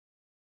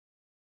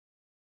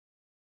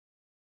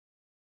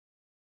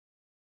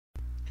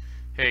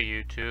Hey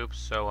YouTube,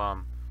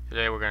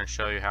 today we're going to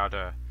show you how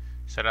to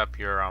set up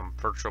your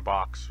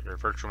VirtualBox, your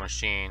virtual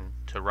machine,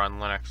 to run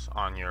Linux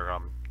on your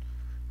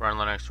run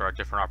Linux or a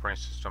different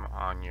operating system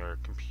on your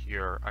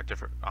computer, a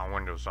different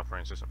Windows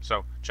operating system.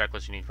 So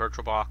checklist: you need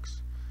VirtualBox.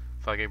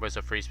 Fullgate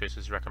a free space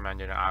is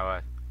recommended,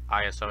 and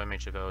ISO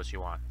image of those you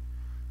want.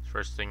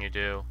 First thing you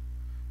do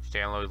is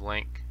download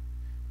link.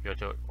 You go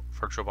to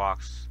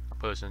VirtualBox. I'll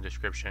put this in the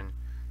description.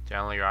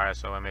 Download your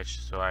ISO image.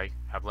 So I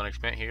have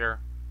Linux Mint here.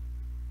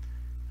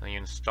 And you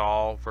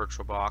install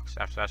VirtualBox.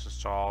 After that's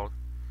installed,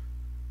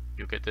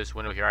 you get this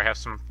window here. I have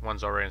some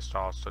ones already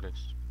installed, so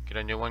just get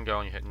a new one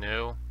going. You hit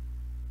new,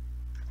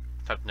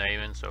 type name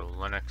in, so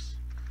Linux.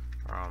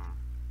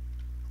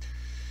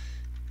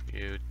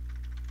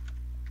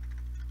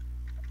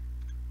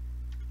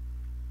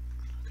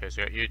 Okay,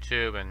 so you got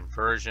YouTube and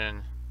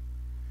version.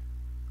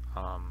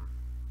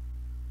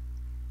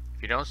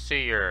 If you don't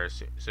see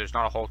yours, so there's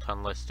not a whole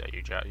ton listed.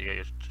 You get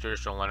your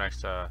traditional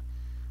Linux, the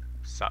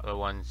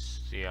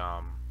ones,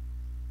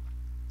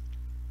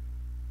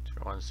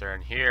 different ones there.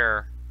 And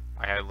here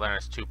I had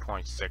Linux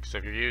 2.6. So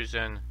if you're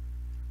using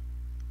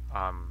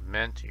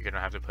Mint, you're gonna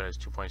have to put it as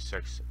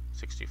 2.6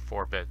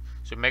 64-bit.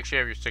 So make sure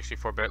you have your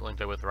 64-bit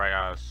linked up with the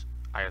right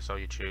ISO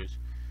you choose.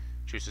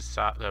 Choose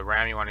the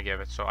RAM you want to give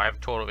it. So I have a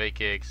total of 8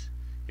 gigs.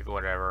 Give it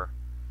whatever.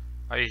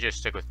 I usually just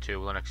stick with 2.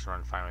 Linux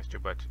run fine with 2,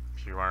 but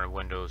if you're running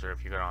Windows or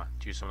if you're gonna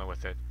do something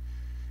with it,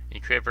 and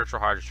you create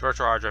virtual hard drive.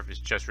 Virtual hard drive is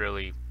just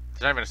really,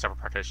 it's not even a separate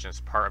partition. It's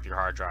part of your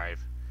hard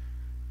drive.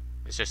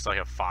 It's just like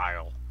a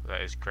file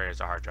that is created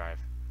as a hard drive.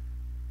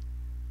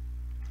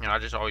 I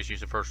just always use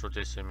the virtual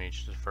disk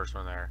image, the first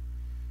one there.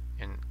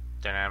 In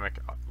dynamic,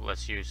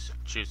 choose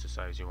the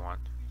size you want.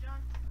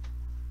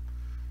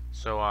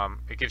 So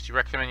it gives you,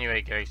 recommend you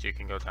 8 gigs. You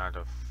can go down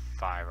to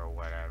 5 or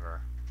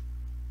whatever.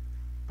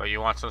 But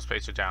you want some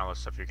space to download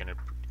stuff. You're gonna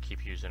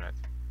keep using it.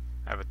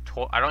 I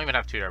don't even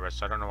have 2 terabytes,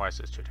 so I don't know why it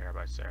says 2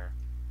 terabytes there.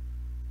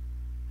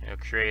 You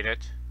create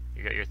it.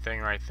 You got your thing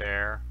right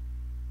there.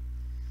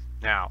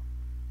 Now,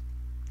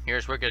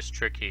 here's where it gets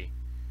tricky.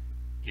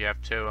 You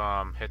have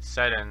to hit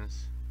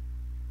settings.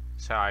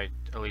 That's how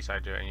at least I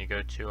do it. And you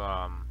go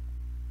to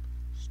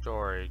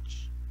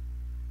storage,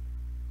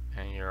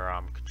 and your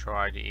control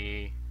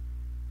IDE.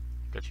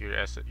 Go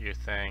to your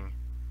thing,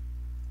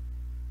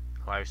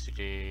 live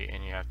CD,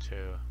 and you have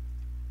to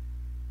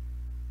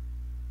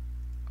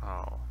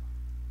well,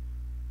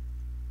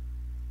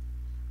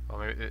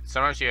 maybe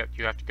sometimes you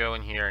have to go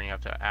in here and you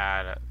have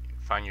to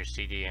find your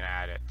CD and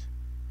add it.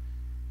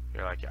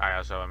 You're like your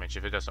ISO image.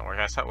 If it doesn't work,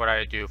 that's what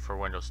I do for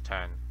Windows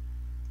 10.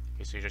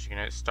 Okay, so you're just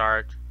gonna hit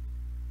start.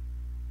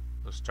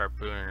 We'll start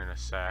booting in a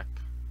sec.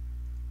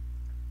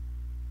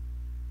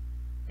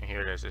 And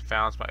here it is. It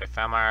found my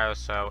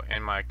ISO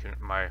in my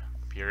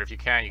computer. If you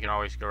can't, you can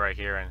always go right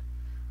here and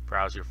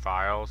browse your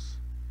files,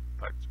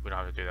 but we don't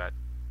have to do that.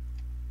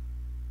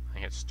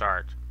 And hit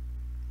start.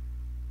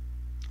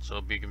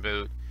 So you can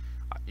boot.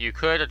 You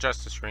could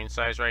adjust the screen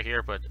size right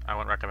here, but I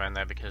wouldn't recommend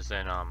that because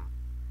then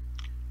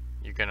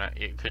it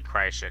could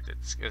crash it.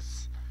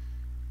 It's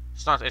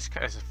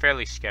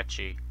fairly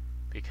sketchy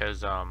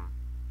because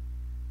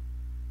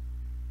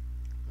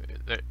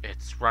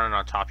it's running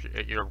on top.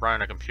 You're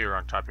running a computer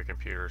on top of your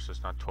computer, so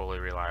it's not totally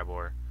reliable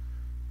or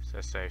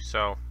safe.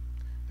 So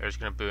they're just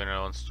gonna boot and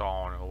it'll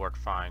install and it'll work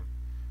fine.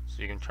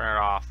 So you can turn it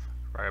off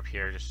right up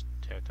here. Just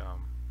hit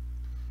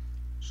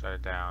shut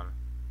it down.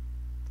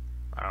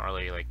 I don't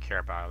really care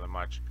about it that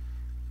much.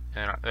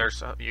 And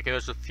there's a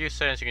few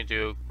settings you can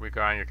do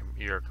regarding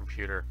your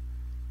computer.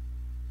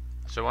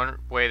 So one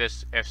way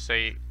if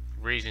say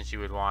reasons you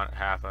would want to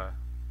have a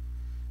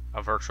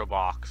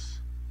VirtualBox,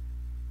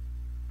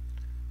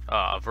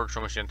 a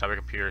virtual machine on top of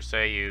your computer.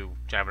 Say you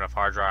have enough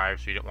hard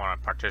drives, so you didn't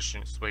want to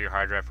partition split your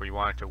hard drive, or you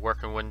want it to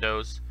work in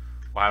Windows,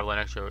 or have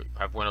Linux, or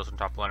have Windows on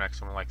top of Linux,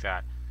 something like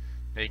that.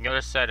 Now you can go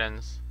to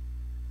settings,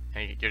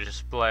 and you get your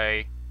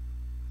display.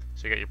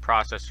 So you got your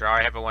processor.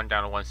 I have it one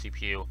down to 1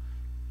 CPU.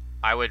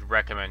 I would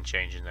recommend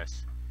changing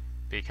this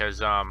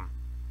because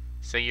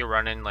say you're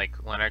running like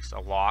Linux a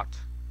lot,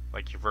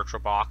 like your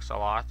VirtualBox a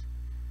lot,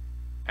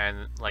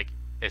 and like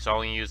it's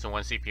only used in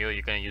 1 CPU.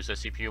 You're going to use the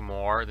CPU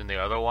more than the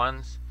other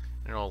ones,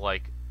 and it'll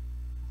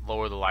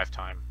lower the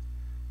lifetime.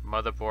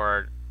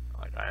 Motherboard,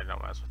 I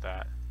don't mess with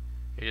that.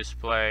 Your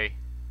display,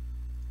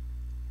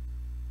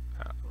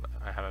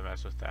 I haven't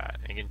messed with that.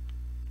 And you can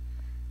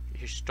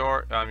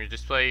store your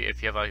display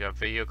if you have a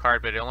video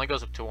card, but it only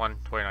goes up to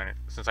 129.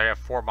 Since I have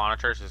 4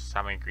 monitors, this is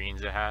how many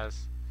greens it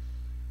has.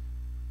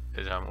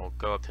 Will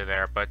go up to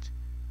there, but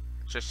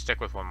just stick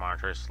with 1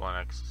 monitor. It's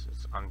Linux.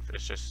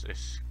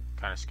 It's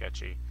kind of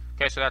sketchy.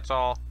 Okay, so that's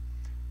all.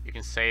 You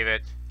can save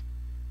it.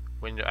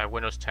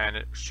 Windows 10.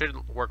 It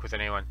should work with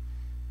anyone.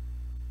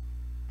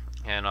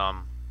 And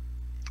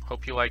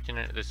hope you liked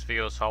it. This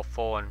video is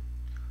helpful and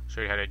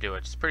show you how to do it.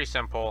 It's pretty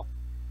simple.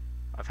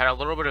 I've had a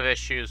little bit of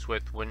issues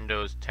with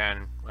Windows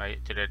 10. I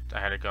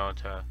had to go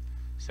into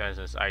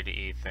settings,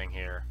 IDE thing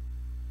here,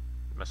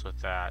 mess with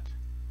that.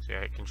 So you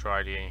hit Control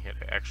IDE and you hit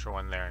an extra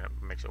one there, and it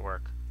makes it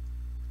work.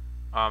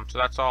 So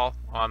that's all.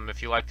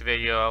 If you liked the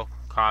video,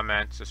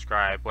 comment,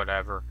 subscribe,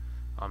 whatever.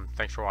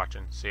 Thanks for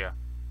watching. See ya.